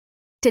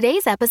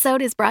Today's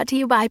episode is brought to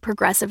you by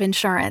Progressive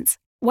Insurance.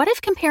 What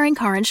if comparing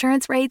car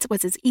insurance rates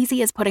was as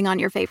easy as putting on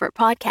your favorite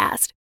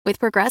podcast? With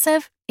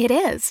Progressive, it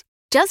is.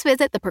 Just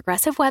visit the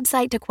Progressive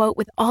website to quote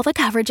with all the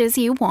coverages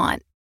you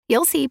want.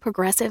 You'll see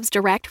Progressive's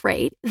direct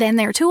rate, then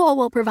their tool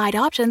will provide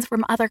options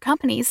from other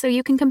companies so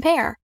you can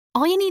compare.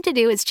 All you need to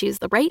do is choose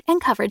the rate and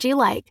coverage you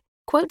like.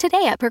 Quote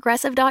today at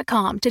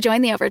Progressive.com to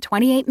join the over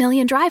 28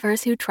 million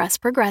drivers who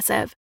trust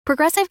Progressive.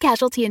 Progressive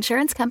Casualty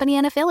Insurance Company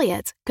and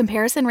Affiliates.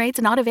 Comparison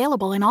rates not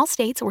available in all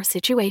states or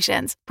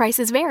situations.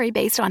 Prices vary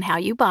based on how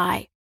you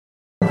buy.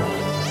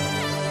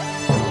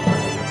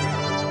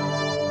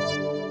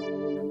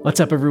 What's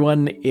up,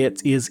 everyone?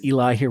 It is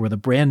Eli here with a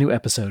brand new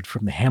episode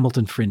from the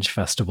Hamilton Fringe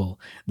Festival.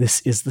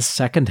 This is the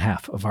second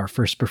half of our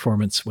first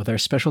performance with our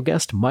special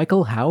guest,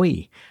 Michael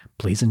Howie.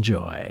 Please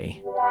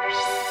enjoy.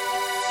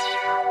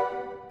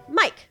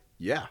 Mike.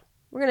 Yeah.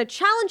 We're going to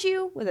challenge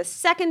you with a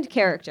second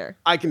character.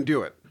 I can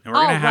do it. And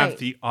we're going to have right.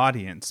 the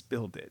audience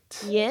build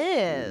it.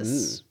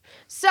 Yes.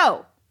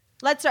 So,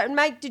 let's start.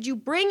 Mike, did you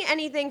bring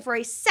anything for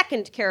a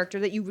second character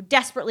that you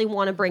despeatly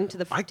want to bring to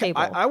the table?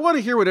 I want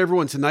to hear what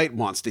everyone tonight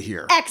wants to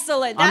hear.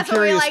 Excellent. I'm That's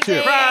what we curious like too.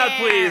 to hear. Crowd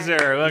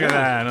pleaser. Look at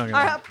that. Look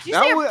at that. Did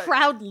you say a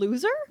proud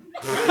loser?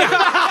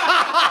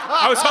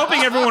 I was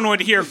hoping everyone would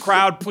hear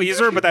crowd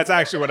pleaser, but that's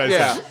actually what I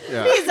said.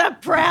 Yeah. He's a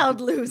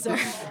proud loser.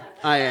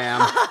 I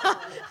am.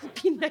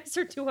 Be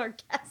nicer to our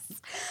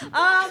guests.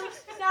 Now,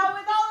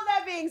 with all of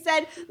that being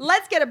said,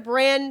 let's get a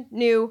brand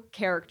new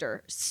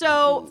character.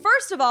 So,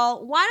 first of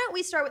all, why don't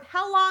we start with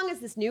how long has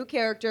this new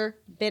character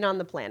been on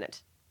the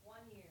planet? 1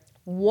 year.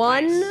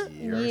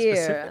 1 year.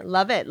 Specific.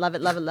 Love it, love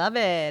it, love it, love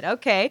it.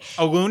 Okay.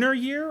 A lunar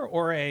year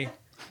or a...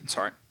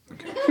 Sorry.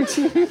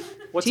 Okay.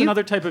 What's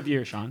another type of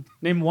year, Sean?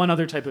 Name one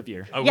other type of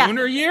year. A Yeah.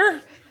 lunar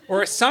year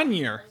or a sun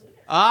year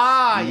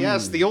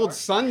Yes, the old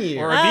sun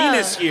year. or a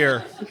Venus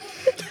year.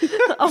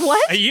 A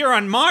what? A year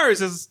on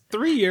Mars is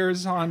 3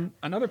 years on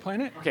another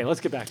planet. Okay,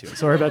 let's get back to it.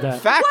 Sorry about that.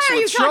 Facts Why are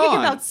you with talking Sean.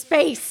 about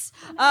space?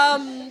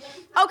 Okay,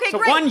 So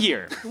great. 1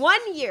 year.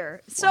 1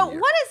 year. So, what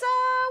is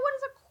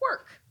a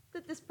quirk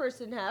that this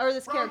person has, or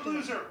this character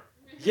has?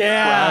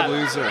 Yeah. Proud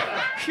loser.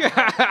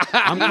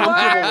 I'm comfortable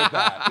with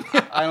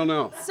that. I don't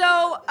know.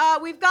 So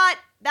we've got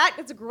that.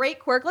 It's a great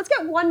quirk. Let's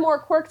get one more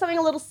quirk, something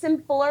a little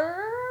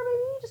simpler,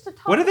 maybe just a.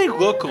 What do they top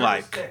look one.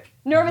 like?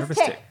 Nervous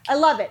tick. I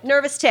love it.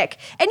 Nervous tick.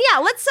 And yeah,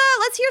 let's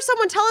hear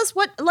someone tell us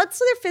let's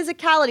their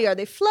physicality. Are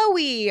they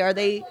flowy? Are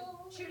they?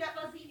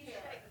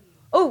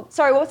 Oh,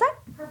 sorry. What was that?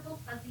 Purple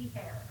fuzzy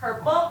hair.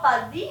 Purple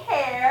fuzzy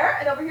hair.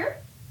 And over here.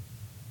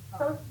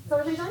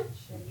 Someone say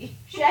something?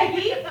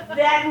 Shaggy.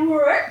 That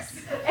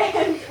works.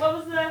 And what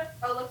was the?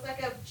 Oh, looks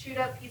like a chewed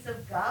up piece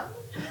of gum.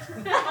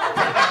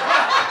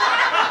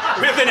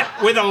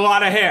 With a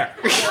lot of hair.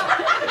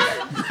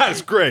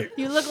 That's great.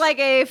 You look like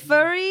a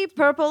furry,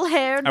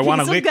 purple-haired I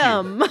wanna piece of lick you.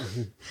 gum.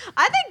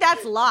 I think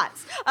that's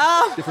lots.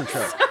 Different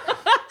show.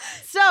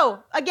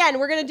 So, again,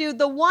 we're going to do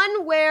the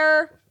one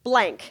where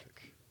blank.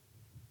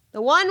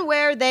 The one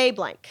where they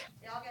blank.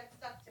 They all get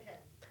stuck to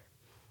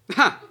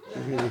him.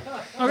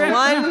 The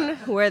one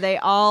where they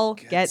all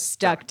get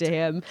stuck to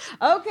him.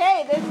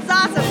 Okay, this is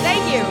awesome.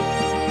 Thank you.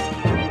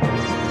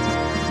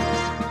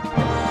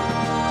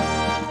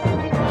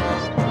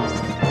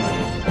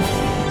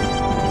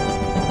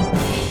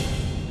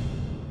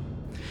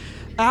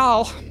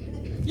 Al,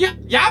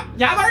 Yeah,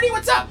 Marty,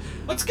 what's up?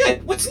 What's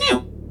good? What's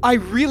new? I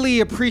really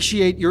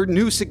appreciate your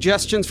new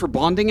suggestions for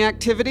bonding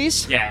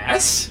activities.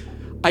 Yes.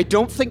 I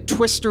don't think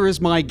Twister is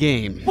my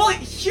game. Well,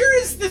 here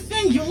is the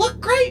thing. You look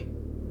great.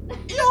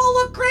 You all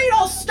look great,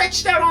 all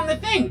stretched out on the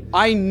thing.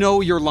 I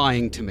know you're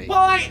lying to me. Well,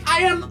 I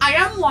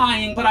am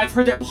lying, but I've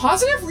heard that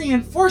positive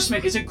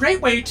reinforcement is a great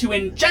way to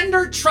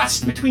engender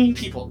trust between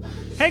people.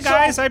 Hey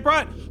guys, I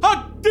brought...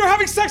 Oh, they're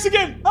having sex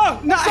again! Oh,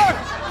 No. sorry!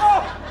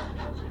 Oh.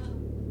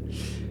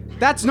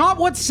 That's not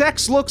what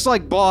sex looks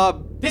like,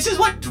 Bob. This is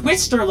what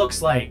Twister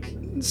looks like.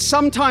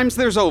 Sometimes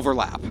there's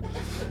overlap.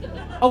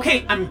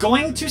 Okay, I'm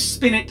going to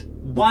spin it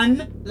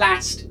one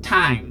last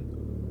time.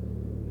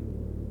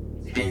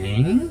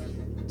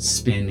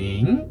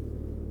 Spinning.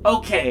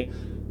 Okay.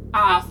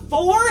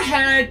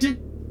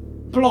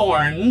 Forehead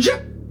plunge.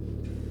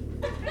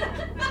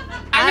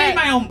 I made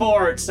my own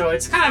board, so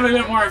it's kind of a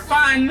bit more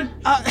fun.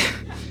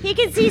 He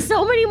can see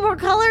so many more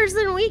colors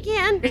than we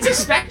can. It's a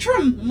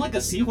spectrum. I'm like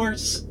a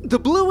seahorse. The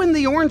blue and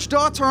the orange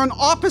dots are on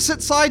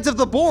opposite sides of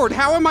the board.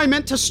 How am I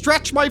meant to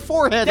stretch my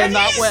forehead in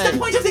that way? That is the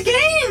point of the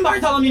game,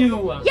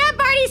 Bartholomew. Yeah,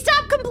 Barty,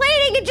 stop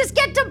complaining and just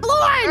get to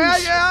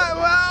plunge.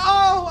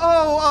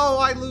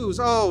 I lose.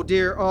 Oh,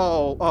 dear.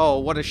 Oh,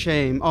 what a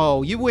shame.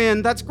 Oh, you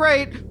win. That's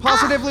great.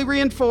 Positively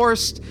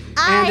reinforced.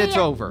 And it's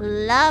over.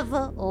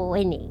 Love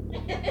winning.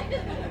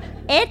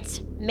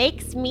 It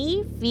makes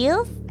me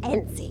feel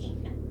fancy.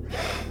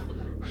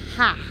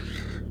 Ha.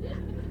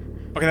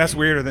 Okay, that's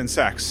weirder than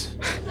sex.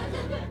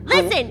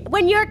 Listen,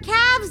 when your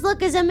calves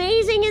look as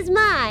amazing as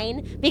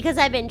mine, because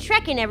I've been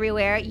trekking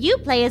everywhere, you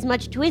play as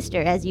much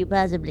Twister as you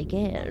possibly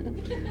can.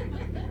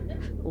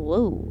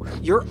 Whoa.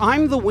 Your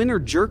I'm the winner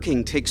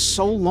jerking takes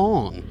so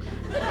long.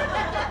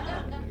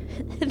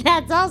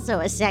 That's also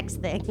a sex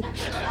thing.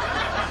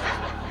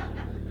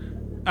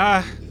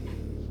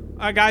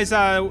 Guys,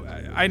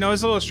 I know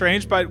it's a little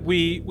strange, but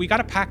we got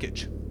a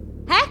package.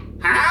 Huh?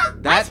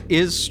 That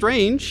is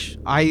strange.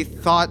 I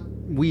thought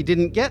we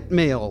didn't get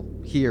mail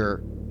here.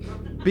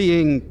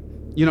 Being,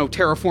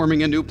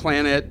 terraforming a new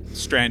planet.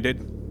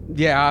 Stranded.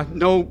 Yeah,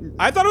 no.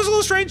 I thought it was a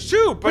little strange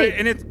too, but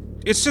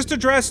it's just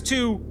addressed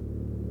to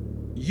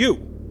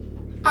you.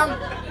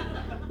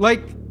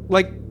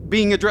 Like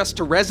being addressed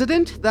to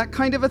resident, that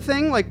kind of a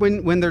thing? Like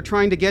when they're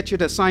trying to get you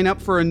to sign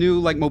up for a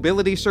new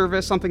mobility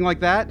service, something like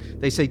that?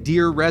 They say,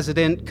 "Dear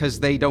resident," because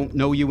they don't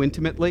know you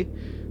intimately?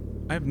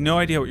 I have no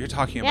idea what you're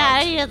talking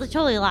about. Yeah, you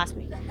totally lost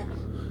me.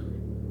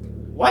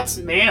 What's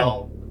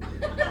mail?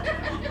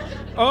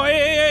 Oh,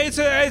 it's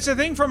a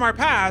thing from our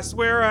past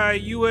where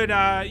you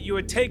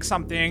would take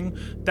something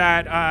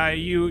that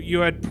you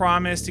had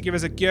promised to give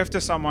as a gift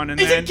to someone, and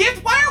It's then a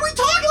gift? Why are we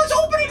talking? Let's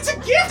open it. It's a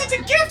gift. It's a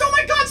gift. Oh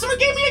my God, someone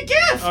gave me a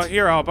gift. Oh,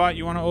 here, Albot,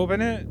 you want to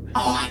open it?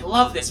 Oh, I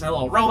love this. My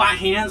little robot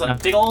hands on a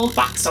big old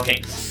box.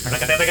 Okay.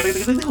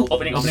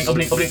 Opening.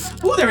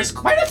 Ooh, there is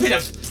quite a bit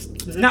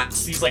of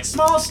nuts. These like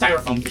small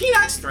styrofoam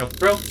peanuts. Throw.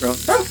 It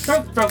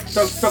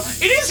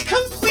is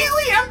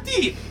completely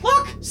empty.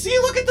 Look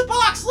at the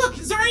box. Look,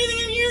 is there anything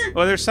in here?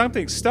 Well, there's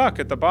something stuck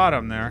at the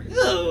bottom there.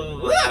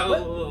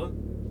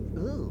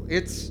 Ooh,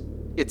 it's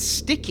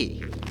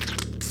sticky.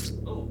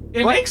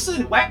 It makes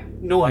a wet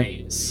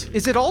noise.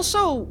 Is it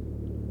also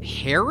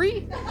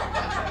hairy?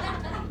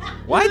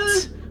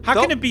 What? How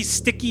can it be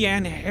sticky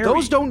and hairy?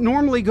 Those don't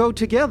normally go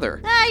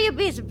together. You'd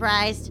be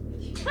surprised.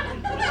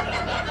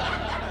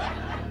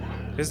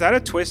 Is that a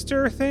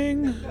twister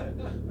thing?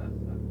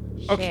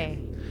 Okay.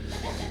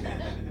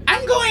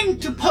 I'm going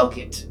to poke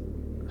it.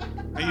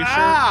 Are you sure?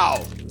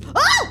 Ow!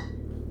 Oh!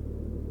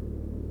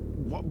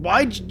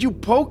 Why'd you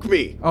poke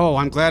me? Oh,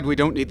 I'm glad we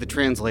don't need the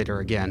translator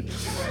again.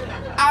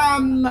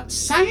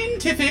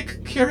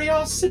 Scientific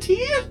curiosity?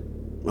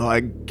 Well, I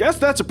guess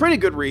that's a pretty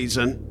good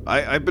reason.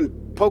 I've been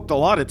poked a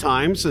lot of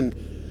times, and,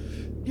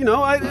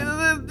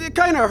 it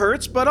kind of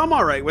hurts, but I'm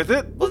all right with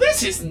it. Well,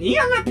 this is neat.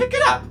 I'm going to pick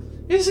it up.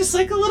 It's just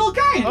like a little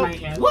guy in my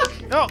hand. Look.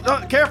 No,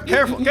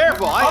 careful.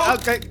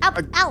 Okay.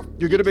 Ow.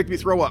 You're going to make me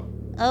throw up.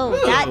 Oh,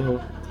 that...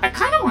 I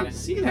kind of want to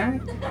see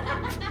that.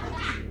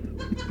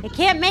 It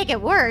can't make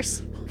it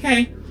worse.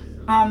 Okay.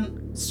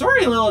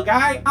 Sorry, little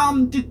guy.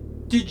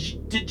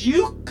 Did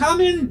you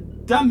come in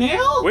the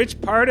mail? Which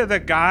part of the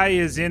guy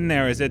is in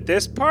there? Is it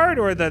this part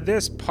or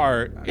this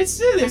part? It's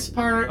this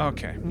part.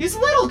 Okay. He's a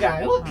little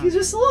guy. Look, he's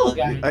just a little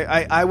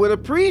guy. I would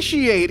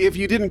appreciate if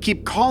you didn't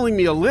keep calling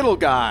me a little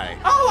guy.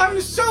 Oh, I'm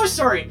so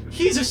sorry.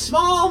 He's a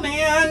small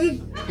man.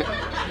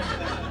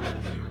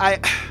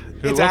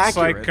 Who It's looks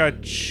accurate. like a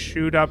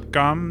chewed up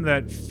gum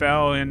that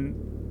fell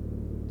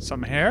in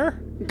some hair?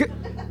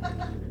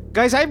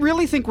 Guys, I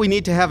really think we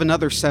need to have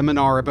another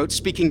seminar about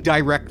speaking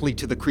directly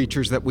to the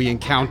creatures that we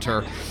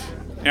encounter.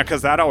 Yeah,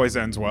 because that always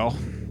ends well.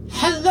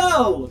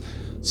 Hello,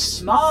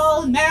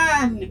 small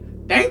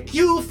man. Thank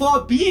you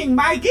for being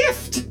my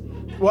gift.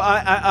 Well,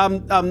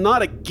 I'm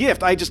not a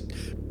gift.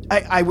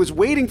 I was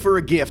waiting for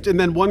a gift, and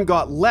then one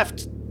got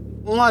left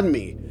on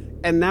me,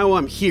 and now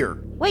I'm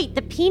here. Wait,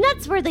 the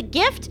peanuts were the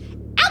gift?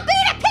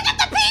 Albina, pick up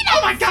the peanuts!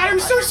 Oh my God, I'm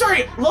so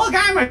sorry. Little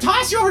guy, I'm going to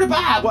toss you over to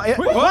Bob.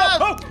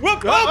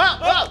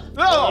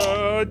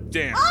 Oh,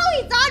 damn. Oh,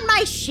 he's on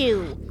my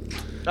shoe.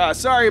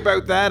 Sorry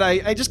about that.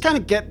 I just kind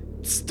of get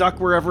stuck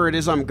wherever it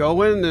is I'm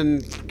going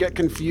and get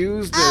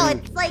confused. Oh,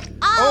 and... it's like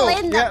all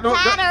in the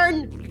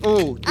pattern.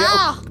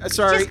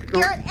 Sorry.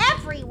 You're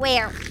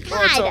everywhere.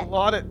 Oh, it's a God.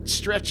 lot of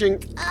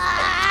stretching.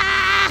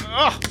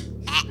 Ah.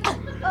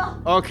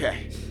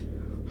 Okay.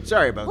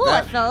 Sorry about Ooh,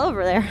 I that. fell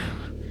over there.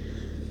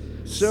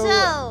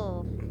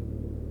 So,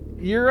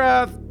 you're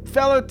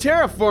fellow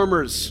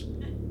terraformers.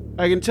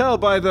 I can tell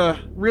by the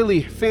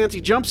really fancy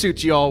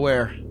jumpsuits you all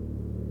wear.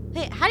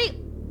 Hey,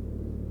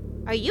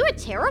 are you a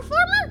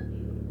terraformer?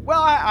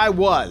 Well, I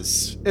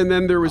was. And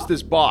then there was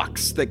this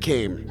box that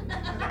came.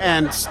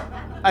 And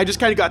I just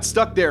kind of got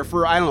stuck there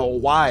for, I don't know, a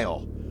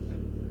while.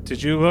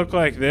 Did you look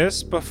like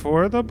this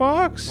before the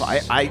box? Well,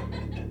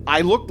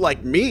 I looked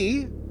like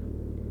me.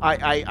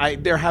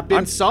 There have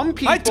been some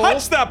people. I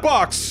touched that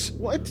box!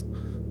 What?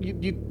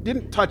 You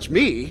didn't touch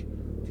me.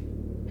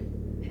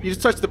 You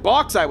just touched the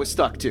box I was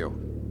stuck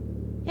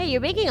to. Hey, you're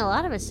making a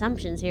lot of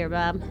assumptions here,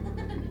 Bob.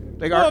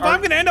 Like, Well, if I'm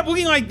going to end up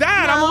looking like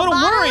that, I'm a little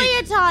bodily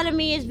worried.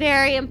 autonomy is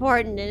very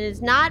important, and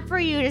it's not for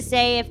you to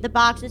say if the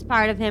box is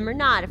part of him or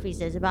not if he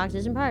says the box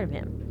isn't part of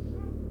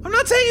him. I'm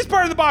not saying he's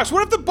part of the box.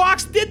 What if the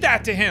box did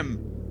that to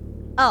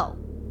him? Oh.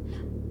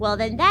 Well,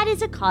 then that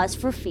is a cause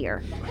for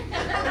fear.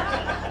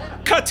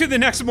 Cut to the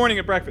next morning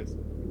at breakfast.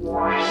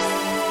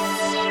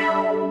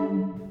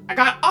 I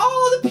got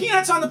all the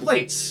peanuts on the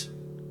plates.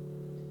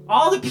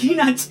 All the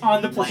peanuts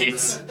on the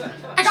plates.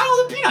 I got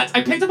all the peanuts.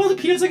 I picked up all the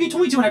peanuts like you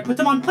told me to, and I put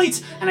them on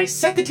plates, and I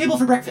set the table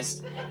for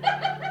breakfast.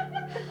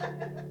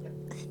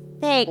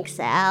 Thanks,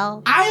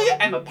 Al. I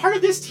am a part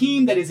of this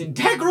team that is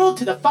integral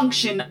to the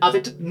function of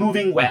it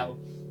moving well.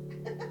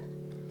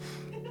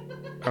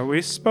 Are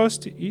we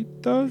supposed to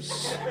eat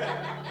those?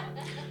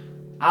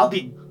 I'll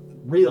be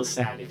real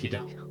sad if you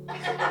don't.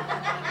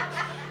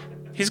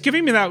 He's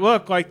giving me that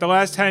look like the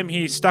last time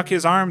he stuck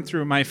his arm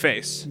through my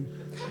face.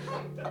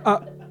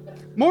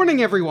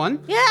 Morning,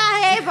 everyone.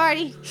 Yeah, hey,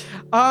 Barty.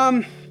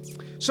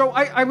 So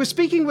I was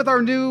speaking with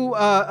our new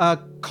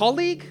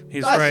colleague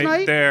He's last right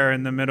night. there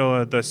in the middle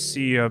of the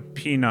sea of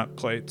peanut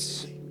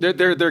plates.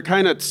 They're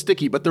kind of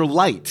sticky, but they're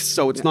light,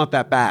 so it's not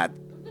that bad.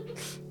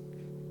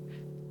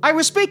 I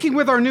was speaking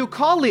with our new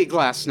colleague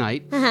last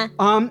night,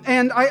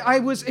 and I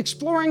was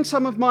exploring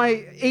some of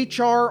my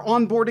HR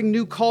onboarding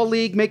new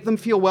colleague, make them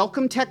feel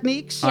welcome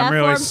techniques. Yeah, I'm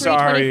really Form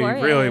sorry.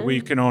 324, Really, yeah.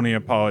 we can only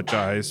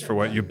apologize for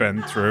what you've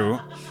been through.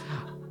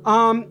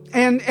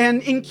 And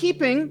in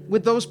keeping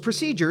with those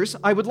procedures,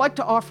 I would like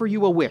to offer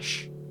you a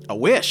wish. A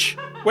wish?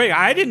 Wait,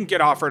 I didn't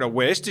get offered a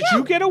wish. Did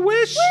you get a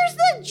wish? Where's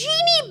the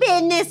genie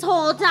been this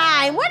whole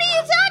time? What are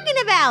you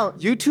talking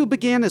about? You two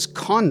began as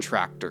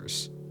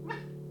contractors.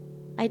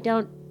 I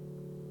don't...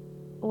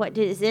 What,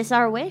 is this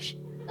our wish?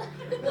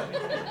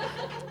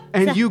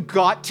 And you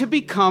got to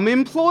become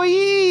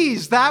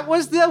employees. That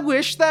was the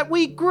wish that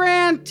we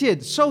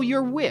granted. So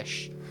your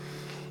wish.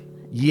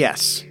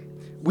 Yes.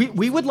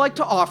 We would like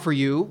to offer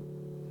you,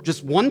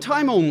 just one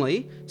time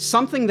only,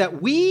 something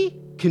that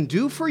we can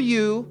do for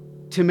you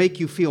to make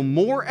you feel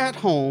more at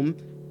home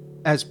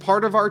as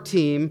part of our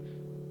team,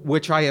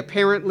 which I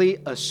apparently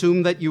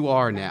assume that you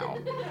are now.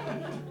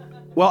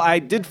 Well, I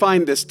did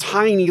find this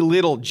tiny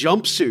little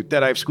jumpsuit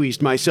that I've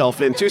squeezed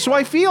myself into, so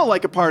I feel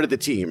like a part of the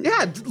team.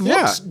 Yeah, it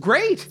looks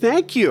great.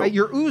 Thank you.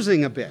 You're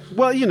oozing a bit.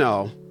 Well, you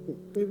know,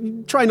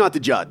 try not to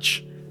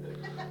judge.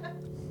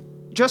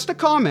 Just a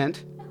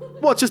comment.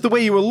 Well, it's just the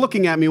way you were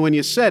looking at me when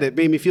you said it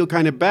made me feel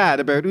kind of bad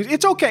about it.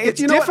 It's okay.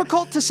 It's you know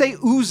difficult to say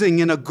oozing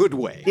in a good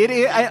way.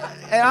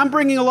 I'm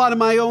bringing a lot of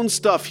my own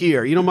stuff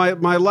here. You know,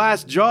 my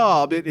last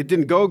job, it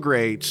didn't go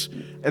great.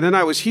 And then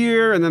I was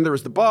here, and then there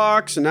was the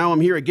box, and now I'm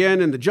here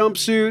again in the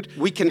jumpsuit.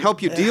 We can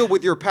help you deal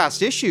with your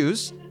past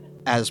issues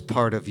as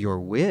part of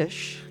your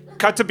wish.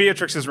 Cut to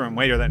Beatrix's room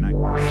later that night.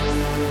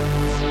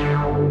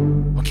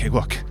 Okay,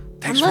 look.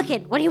 I'm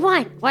looking. What do you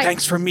want? What?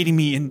 Thanks for meeting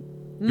me in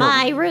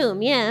My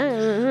room,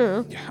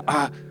 yeah.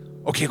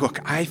 Okay, look,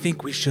 I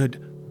think we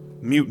should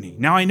mutiny.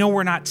 Now, I know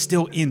we're not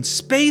still in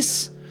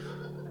space,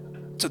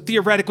 so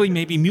theoretically,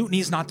 maybe mutiny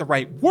is not the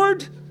right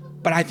word,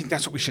 but I think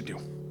that's what we should do.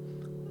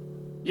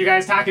 You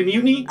guys talking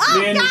mutiny? Oh,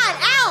 Man, God,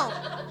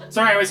 ow!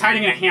 Sorry, I was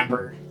hiding in a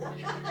hamper.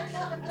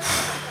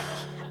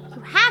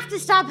 You have to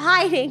stop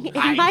hiding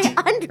in my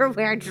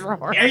underwear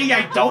drawer.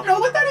 I don't know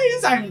what that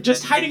is. I'm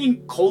just hiding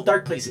in cold,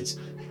 dark places.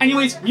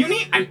 Anyways,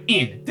 mutiny, I'm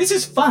in. This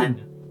is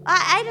fun.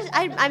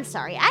 I'm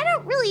sorry. I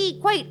don't really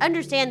quite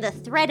understand the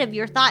thread of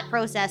your thought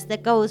process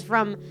that goes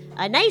from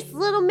a nice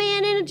little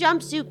man in a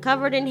jumpsuit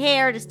covered in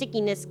hair to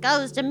stickiness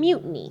goes to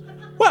mutiny.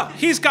 Well,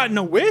 he's gotten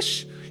a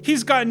wish.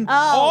 He's gotten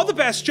all the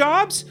best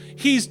jobs.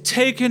 He's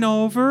taken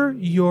over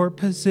your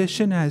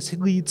position as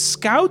lead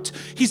scout.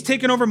 He's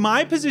taken over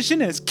my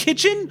position as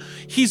kitchen.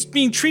 He's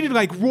being treated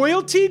like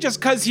royalty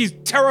just because he's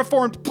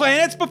terraformed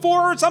planets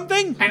before or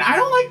something. And I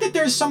don't like that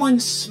there's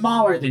someone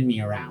smaller than me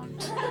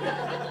around.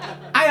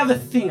 I have a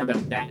thing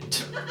about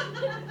that.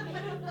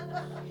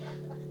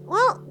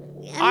 Well,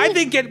 I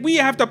think we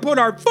have to put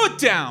our foot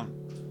down.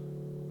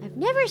 I've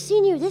never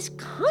seen you this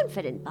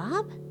confident,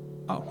 Bob.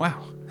 Oh,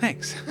 wow.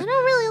 Thanks. I don't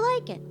really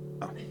like it.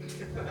 But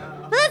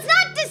that's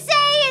not to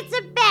say it's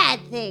a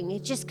bad thing.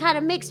 It just kind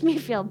of makes me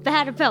feel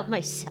bad about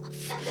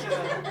myself.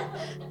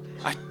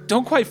 I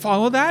don't quite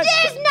follow that.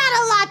 There's not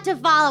a lot to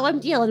follow. I'm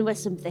dealing with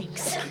some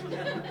things.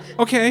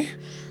 Okay.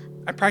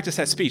 I practiced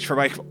that speech for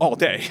like all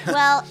day.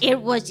 Well, it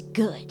was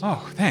good.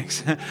 Oh,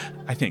 thanks.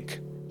 I think.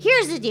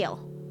 Here's the deal.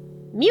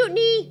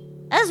 Mutiny,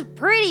 that's a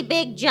pretty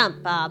big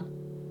jump, Bob.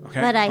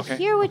 Okay. But I okay.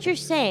 hear what you're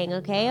saying,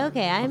 okay?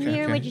 I'm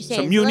hearing what you're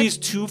saying. So mutiny's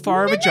too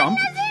far of a jump.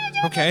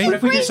 Okay. What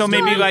if we could so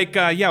maybe like,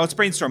 let's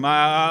brainstorm.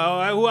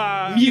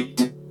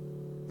 Mute.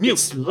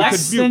 It's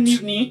less than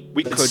mutiny,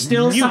 We but could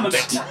still mute. some of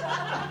it.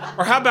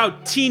 Or how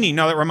about teeny?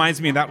 No, that reminds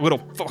me of that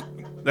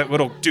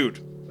little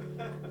dude.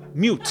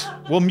 Mute.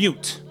 We'll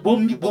mute. We'll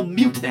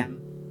mute them.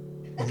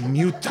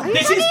 Mute them.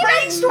 This is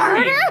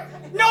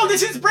brainstorming. No,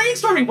 this is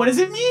brainstorming. What does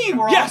it mean?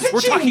 We're Yes, all we're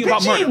talking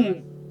about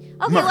murder.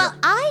 Okay, well,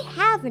 I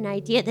have an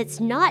idea that's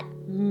not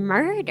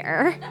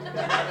murder.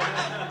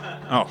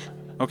 Oh,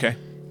 okay.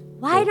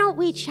 Why don't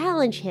we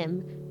challenge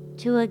him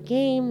to a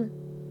game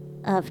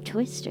of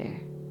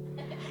Twister?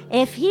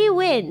 If he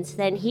wins,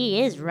 then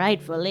he is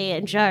rightfully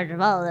in charge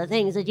of all the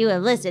things that you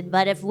have listed.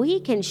 But if we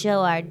can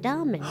show our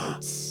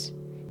dominance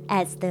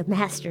as the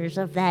masters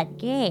of that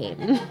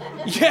game...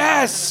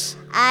 Yes!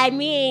 I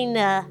mean...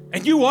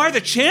 and you are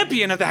the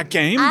champion of that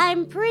game.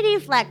 I'm pretty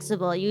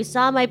flexible. You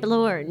saw my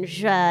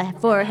orange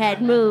forehead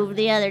move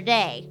the other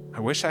day. I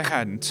wish I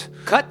hadn't.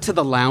 Cut to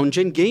the lounge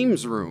and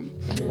games room.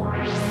 Come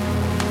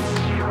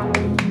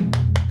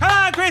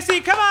on, Christy!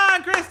 Come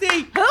on,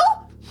 Christy! Who?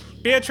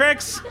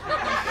 Beatrix!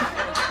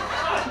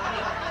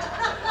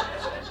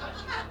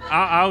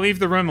 I'll leave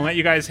the room and let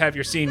you guys have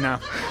your scene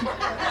now.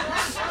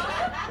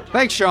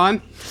 Thanks,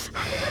 Sean.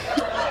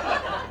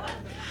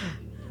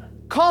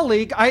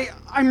 Colleague, I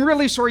I'm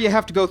really sorry you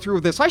have to go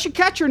through this. I should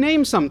catch your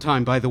name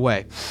sometime, by the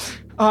way.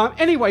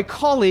 Anyway,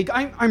 colleague,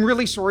 I'm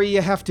really sorry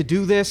you have to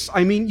do this.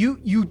 I mean,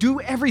 you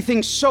do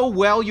everything so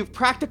well. You've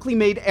practically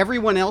made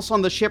everyone else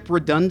on the ship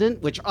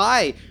redundant, which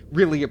I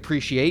really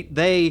appreciate.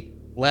 They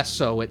less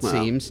so, it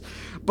seems.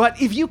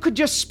 But if you could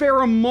just spare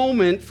a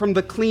moment from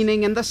the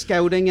cleaning and the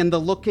scouting and the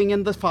looking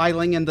and the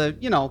filing and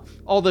the,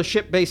 all the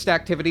ship-based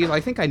activities, I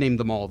think I named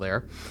them all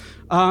there.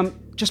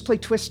 Just play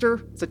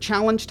Twister. It's a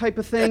challenge type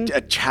of thing.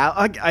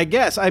 I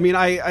guess. I mean,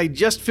 I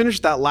just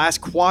finished that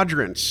last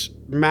quadrant,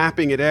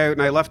 mapping it out,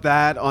 and I left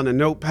that on a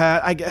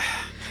notepad.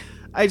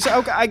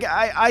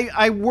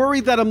 I worry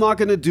that I'm not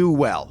going to do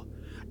well.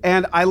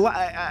 And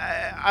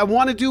I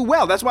want to do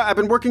well. That's why I've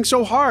been working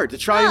so hard to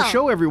try and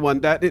show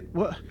everyone that it...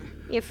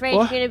 You're afraid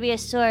you're going to be a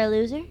sore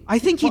loser? I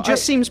think he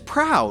just seems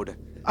proud.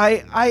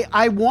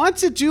 I want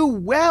to do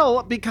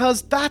well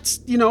because that's,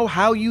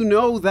 how you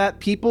know that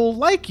people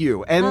like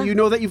you and you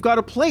know that you've got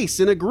a place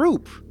in a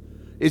group.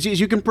 Is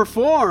you can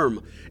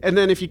perform. And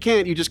then if you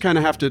can't, you just kind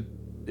of have to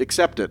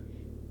accept it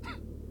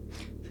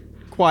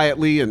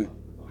quietly and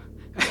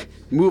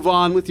move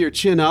on with your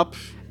chin up.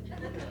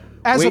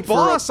 As a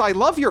boss, I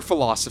love your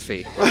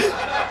philosophy.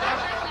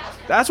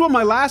 That's what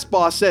my last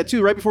boss said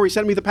too, right before he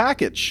sent me the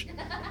package.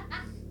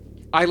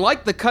 I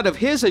like the cut of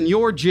his and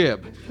your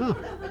jib. Huh.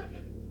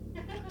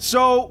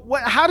 So,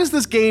 how does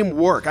this game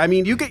work? I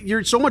mean,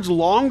 you're so much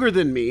longer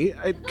than me.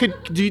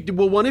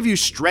 Will one of you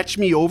stretch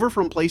me over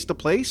from place to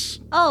place?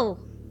 Oh,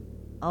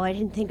 I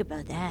didn't think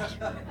about that.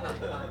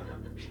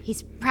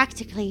 He's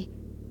practically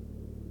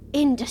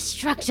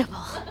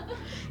indestructible.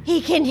 He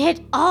can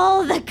hit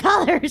all the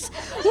colors.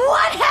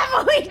 What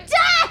have we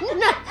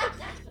done?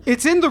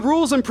 It's in the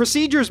rules and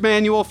procedures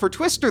manual for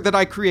Twister that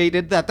I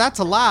created that's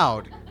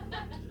allowed.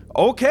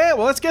 Okay,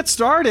 well, let's get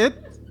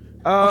started.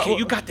 Okay,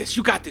 you got this.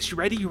 You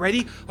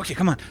ready? Okay,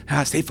 come on.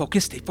 Stay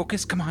focused.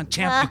 Come on,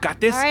 champ. You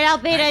got this. All right,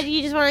 Albeda,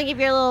 you just want to give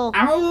your little...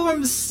 Oh,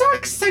 I'm so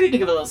excited to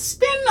give a little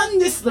spin on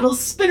this little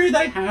spinner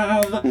that I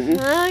have.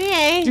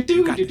 Okay.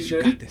 You got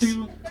this.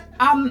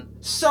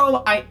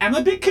 So I am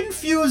a bit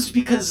confused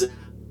because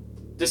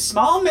the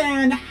small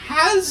man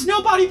has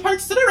no body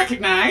parts that I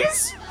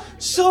recognize.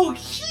 So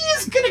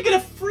he's gonna get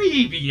a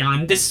freebie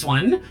on this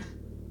one.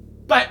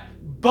 But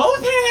both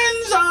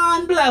hands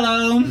on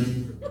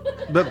Blello.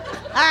 All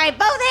right,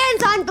 both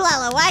hands on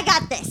Blello. I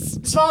got this.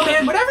 Small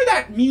man, whatever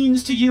that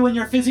means to you and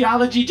your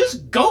physiology,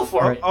 just go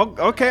for it.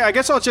 Okay, I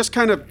guess I'll just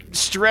kind of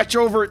stretch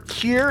over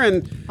here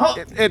and...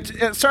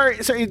 Sorry,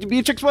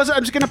 Beatrix,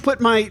 I'm just going to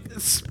put my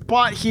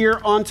spot here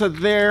onto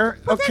there,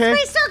 well, okay?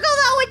 That's my circle,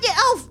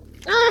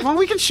 though. Well,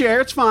 we can share.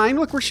 It's fine.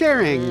 Look, we're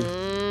sharing.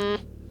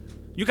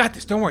 You got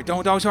this. Don't worry.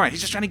 Don't worry.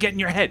 He's just trying to get in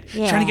your head.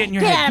 Yeah. Trying to get in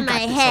your Get head. out of my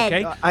head.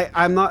 Okay?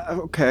 I'm not...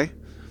 Okay.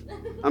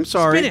 I'm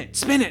sorry.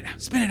 Spin it,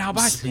 Albot.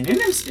 I'm spinning,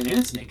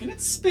 it's making it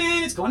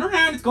spin, it's going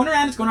around,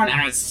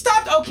 and it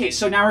stopped. Okay,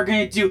 so now we're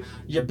gonna do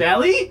your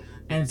belly,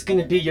 and it's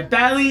gonna be your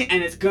belly,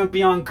 and it's gonna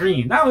be on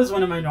green. That was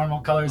one of my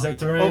normal colors I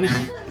threw in.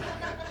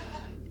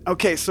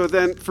 Okay, so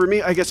then for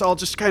me, I guess I'll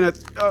just kind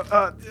of...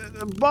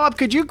 Bob,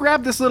 could you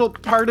grab this little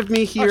part of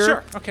me here? Oh,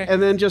 sure, okay.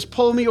 And then just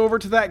pull me over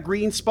to that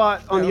green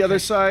spot on the other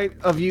side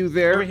of you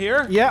there. Over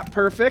here? Yeah,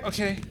 perfect.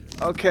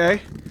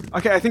 Okay,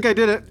 I think I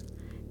did it.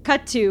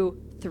 Cut to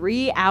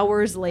 3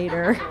 hours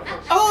later.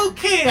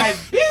 Okay,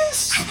 I've been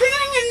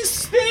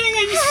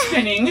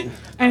spinning,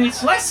 and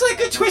it's less like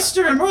a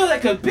twister and more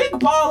like a big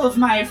ball of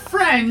my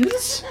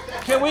friends.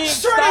 Can we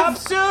stop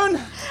soon?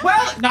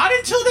 Well, not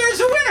until there's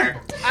a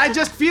winner. I'm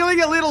just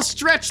feeling a little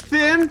stretched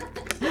thin.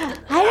 I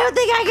don't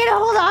think I can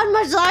hold on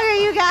much longer,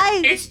 you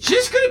guys. It's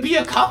just gonna be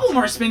a couple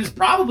more spins,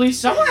 probably.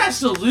 Someone has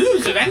to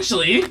lose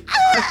eventually.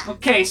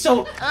 Okay,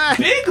 so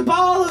big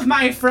ball of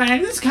my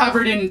friends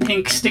covered in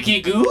pink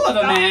sticky goo of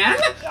a man.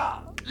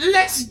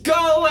 Let's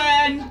go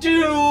and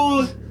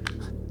do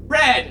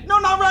red. No,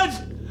 not red.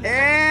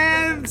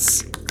 And...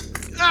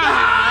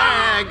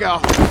 there you go.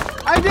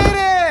 I did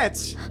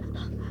it!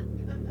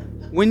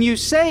 When you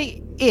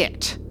say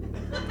it...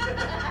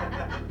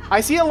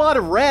 I see a lot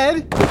of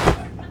red.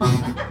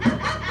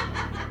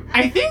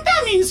 I think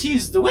that means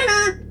he's the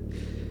winner.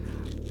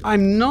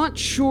 I'm not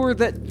sure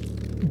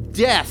that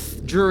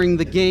death during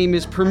the game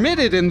is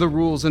permitted in the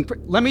rules and...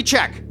 Let me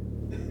check.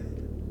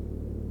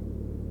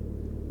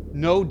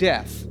 No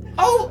death.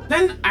 Oh,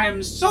 then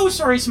I'm so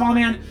sorry, small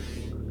man.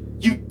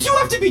 You do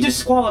have to be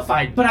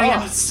disqualified, but I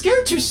am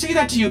scared to say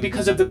that to you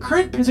because of the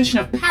current position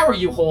of power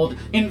you hold,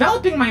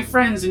 enveloping my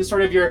friends in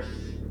sort of your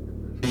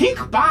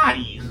pink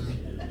body.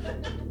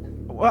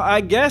 Well,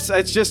 I guess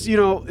it's just,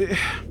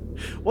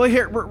 Well,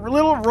 here,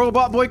 little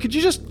robot boy, could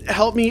you just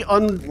help me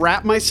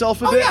unwrap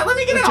myself a bit? Oh, yeah, let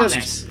me get in on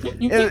this.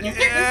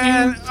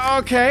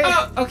 Okay.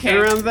 Okay.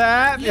 Around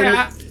that.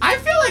 Yeah, I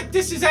feel like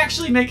this is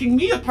actually making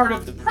me a part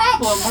of the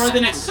problem more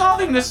than it's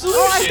solving the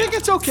solution. Oh, I think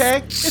it's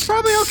okay. It's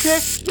probably okay.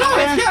 No,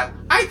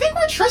 I think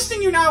we're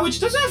trusting you now, which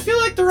doesn't feel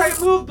like the right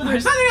move, but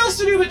there's nothing else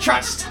to do but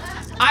trust.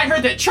 I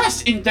heard that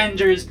trust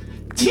engenders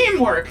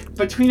teamwork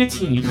between a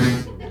team.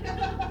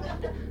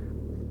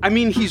 I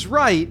mean, he's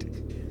right,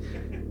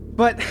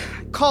 but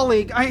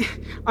colleague,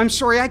 I'm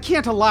sorry, I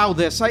can't allow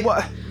this.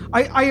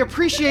 I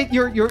appreciate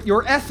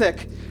your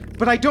ethic,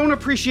 but I don't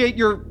appreciate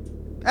your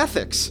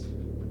ethics.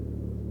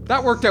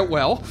 That worked out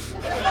well.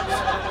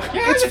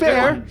 It's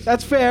fair.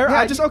 That's fair.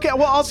 Yeah,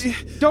 I'll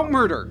don't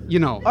murder.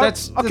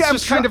 That's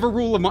just kind of a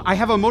rule of I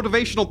have a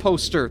motivational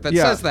poster that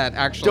says that,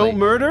 actually. Don't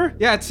murder?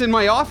 Yeah, it's in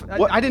my office.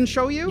 I didn't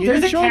show you?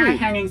 There's a cat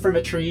hanging from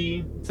a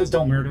tree. It says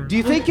don't murder. Do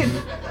you think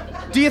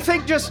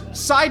just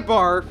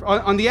sidebar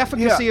on the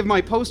efficacy of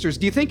my posters,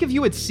 do you think if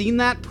you had seen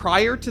that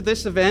prior to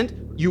this event,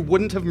 you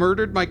wouldn't have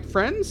murdered my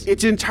friends?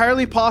 It's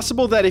entirely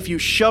possible that if you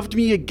shoved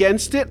me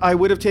against it, I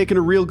would have taken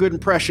a real good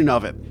impression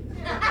of it.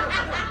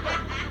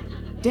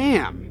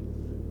 Damn.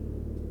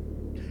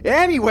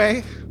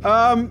 Anyway,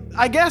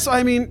 I guess,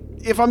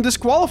 if I'm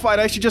disqualified,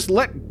 I should just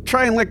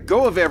try and let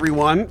go of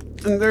everyone.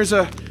 And there's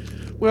I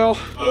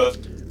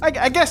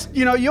guess,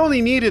 you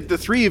only needed the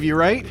three of you,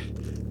 right?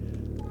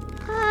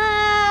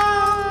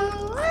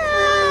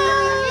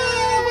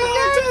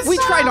 We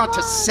try not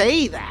to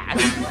say that.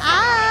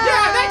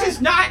 Yeah, that does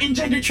not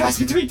engender trust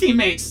between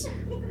teammates.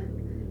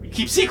 We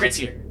keep secrets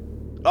here.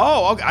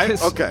 Oh,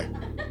 okay.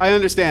 I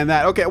understand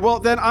that. Okay, well,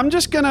 then I'm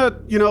just gonna,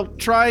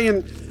 try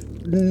and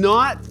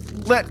not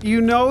let you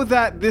know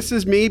that this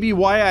is maybe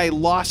why I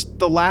lost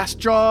the last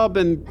job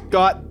and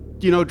got,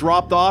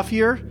 dropped off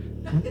here.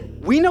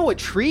 We know a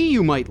tree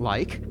you might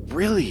like.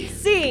 Really?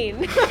 Scene.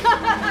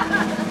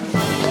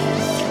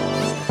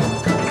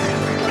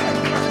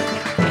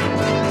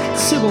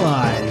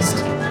 Civilized.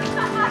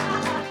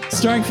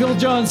 Starring Phil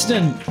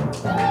Johnston,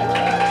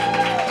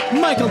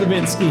 Michael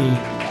Davinsky,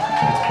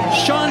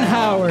 Sean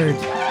Howard,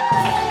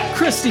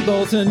 Christy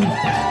Bolton,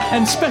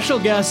 and special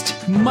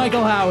guest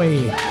Michael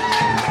Howie.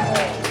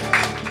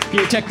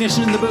 Your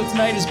technician in the booth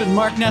tonight has been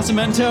Mark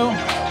Nascimento.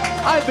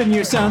 I've been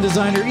your sound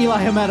designer,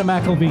 Eli Hamada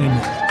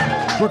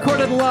McElveen.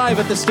 Recorded live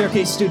at the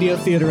Staircase Studio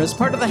Theater as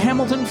part of the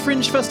Hamilton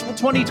Fringe Festival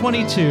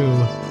 2022.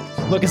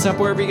 Look us up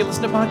wherever you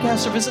listen to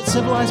podcasts or visit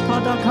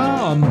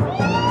civilizedpod.com.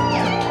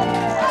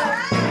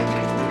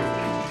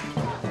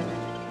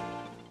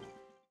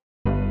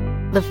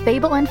 The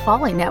Fable and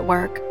Folly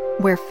Network,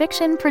 where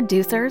fiction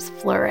producers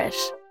flourish.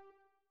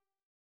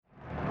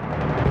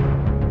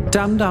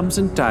 Dum-Dums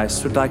and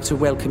Dice would like to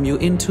welcome you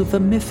into the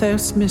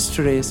Mythos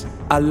Mysteries,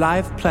 a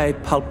live play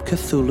Pulp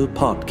Cthulhu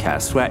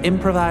podcast where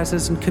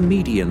improvisers and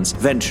comedians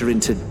venture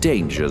into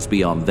dangers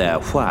beyond their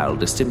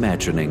wildest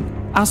imagining.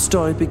 Our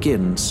story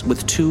begins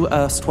with two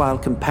erstwhile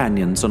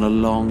companions on a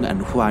long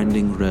and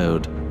winding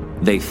road.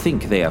 They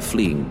think they are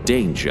fleeing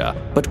danger,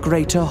 but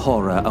greater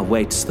horror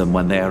awaits them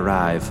when they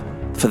arrive.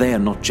 For they are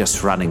not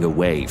just running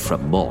away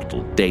from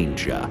mortal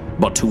danger,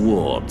 but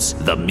towards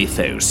the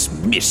Mythos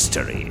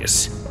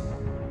Mysteries.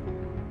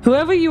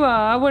 Whoever you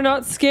are, we're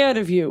not scared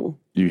of you.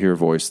 You hear a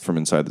voice from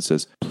inside that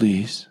says,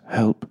 "Please,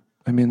 help.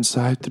 I'm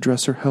inside the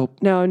dresser,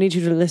 help." Now I need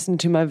you to listen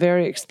to my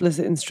very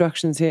explicit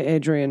instructions here,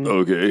 Adrian.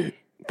 Okay.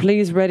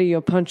 Please ready your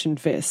punching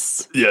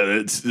fists.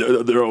 Yeah,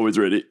 they're always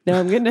ready. Now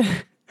I'm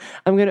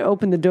gonna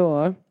open the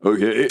door.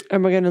 Okay.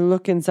 And we're gonna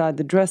look inside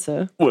the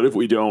dresser. What if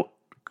we don't?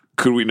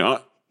 Could we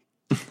not?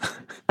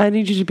 I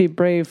need you to be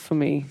brave for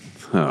me.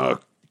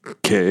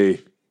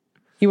 Okay.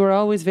 You were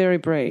always very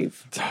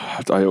brave.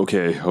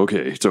 Okay.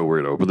 So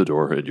we're going to open the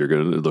door and you're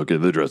going to look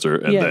in the dresser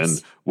and then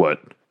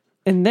what?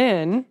 And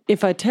then,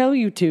 if I tell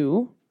you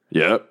to,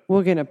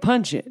 we're going to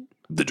punch it.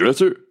 The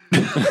dresser?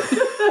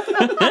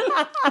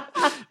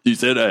 You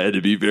said I had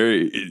to be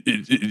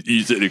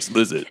you said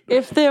explicit.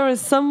 If there is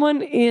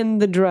someone in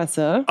the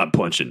dresser, I'm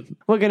punching.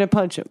 We're going to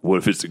punch him. What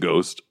if it's a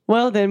ghost?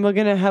 Well, then we're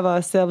going to have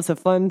ourselves a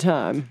fun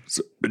time.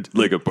 So,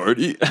 like a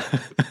party?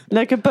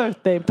 Like a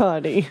birthday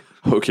party.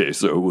 Okay,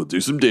 so we'll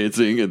do some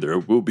dancing and there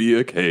will be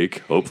a cake.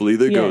 Hopefully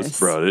the ghost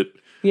brought it.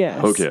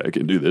 Yes. Okay, I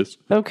can do this.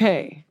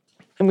 Okay.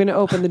 I'm going to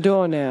open the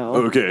door now.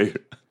 Okay.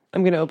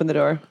 I'm going to open the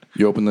door.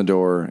 You open the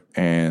door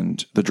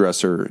and the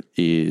dresser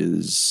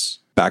is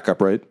back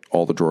upright.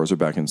 All the drawers are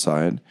back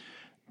inside.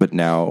 But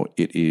now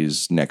it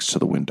is next to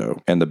the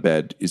window. And the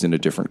bed is in a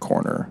different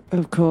corner.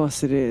 Of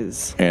course it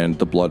is. And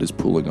the blood is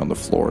pooling on the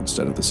floor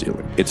instead of the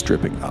ceiling. It's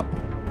dripping up.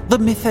 The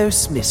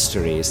Mythos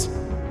Mysteries.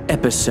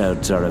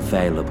 Episodes are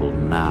available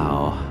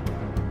now.